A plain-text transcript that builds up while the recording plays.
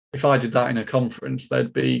if I did that in a conference,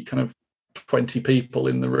 there'd be kind of 20 people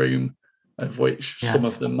in the room, of which some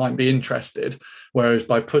of Yes. them might be interested. Whereas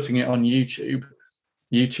by putting it on YouTube,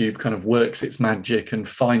 YouTube kind of works its magic and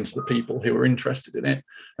finds the people who are interested in it.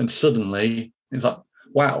 And suddenly it's like,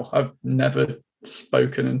 wow, I've never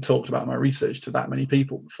spoken and talked about my research to that many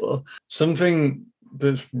people before. Something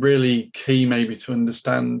that's really key maybe to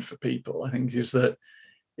understand for people, I think, is that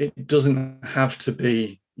it doesn't have to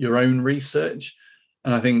be your own research.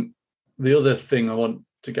 And I think the other thing I want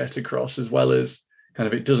to get across, as well as kind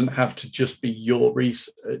of it doesn't have to just be your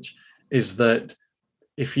research, is that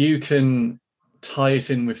if you can tie it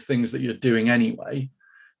in with things that you're doing anyway,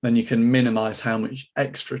 then you can minimize how much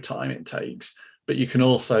extra time it takes, but you can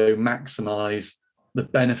also maximize the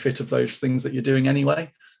benefit of those things that you're doing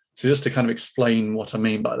anyway. So just to kind of explain what I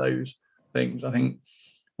mean by those things, I think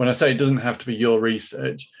when I say it doesn't have to be your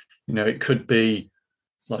research, it could be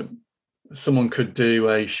like someone could do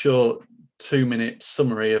a short 2-minute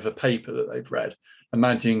summary of a paper that they've read.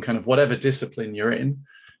 Imagine kind of whatever discipline you're in.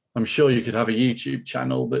 I'm sure you could have a YouTube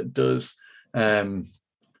channel that does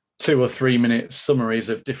 2 or 3 minute summaries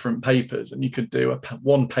of different papers, and you could do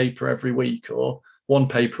one paper every week or one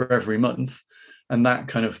paper every month, and that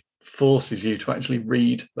kind of forces you to actually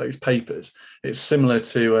read those papers. It's similar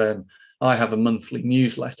to I have a monthly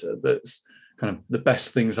newsletter that's kind of the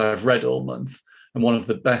best things I've read all month, and one of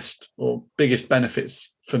the best or biggest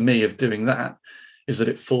benefits for me of doing that is that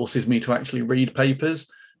it forces me to actually read papers.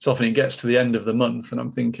 So often it gets to the end of the month and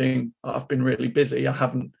I'm thinking, oh, I've been really busy.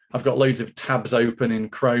 I've got loads of tabs open in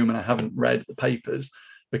Chrome and I haven't read the papers.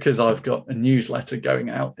 Because I've got a newsletter going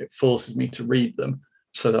out, it forces me to read them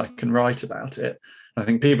so that I can write about it. And I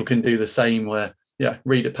think people can do the same where,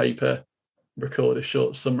 read a paper, record a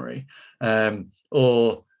short summary,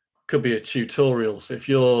 or could be a tutorial. So if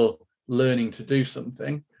you're learning to do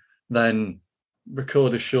something, then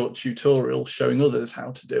record a short tutorial showing others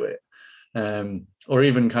how to do it. Or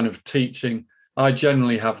even kind of teaching. I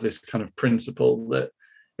generally have this kind of principle that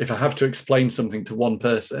if I have to explain something to one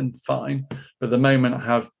person, fine. But the moment I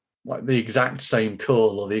have like the exact same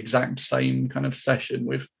call or the exact same kind of session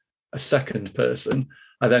with a second person,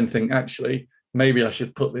 I then think, actually, maybe I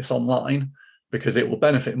should put this online because it will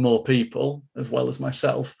benefit more people as well as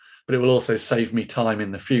myself, but it will also save me time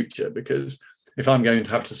in the future, because if I'm going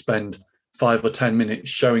to have to spend 5 or 10 minutes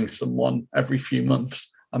showing someone every few months,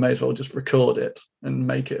 I may as well just record it and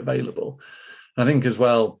make it available. And I think as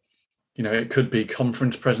well, it could be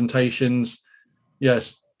conference presentations.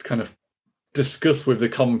 Yes, kind of discuss with the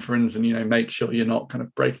conference and, make sure you're not kind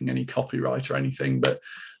of breaking any copyright or anything. But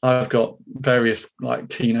I've got various like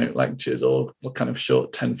keynote lectures or kind of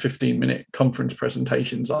short 10, 15-minute conference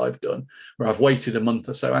presentations I've done where I've waited a month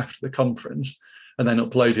or so after the conference and then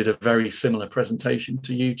uploaded a very similar presentation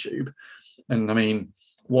to YouTube. And I mean,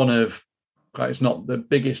 it's not the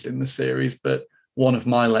biggest in the series, but one of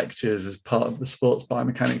my lectures as part of the sports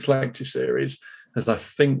biomechanics lecture series has, I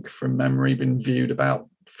think from memory, been viewed about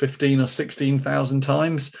 15 or 16,000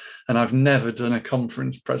 times. And I've never done a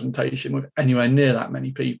conference presentation with anywhere near that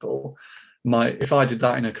many people. If I did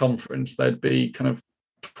that in a conference, there'd be kind of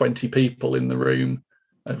 20 people in the room,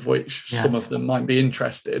 of which some of Yes. them might be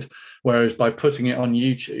interested. Whereas by putting it on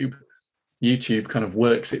YouTube, YouTube kind of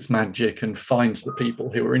works its magic and finds the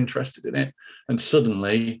people who are interested in it. And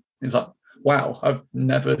suddenly it's like, wow, I've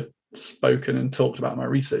never spoken and talked about my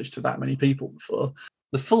research to that many people before.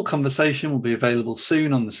 The full conversation will be available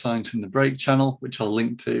soon on the Science in the Break channel, which I'll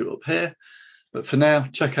link to up here. But for now,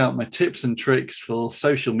 check out my tips and tricks for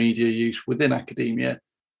social media use within academia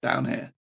down here.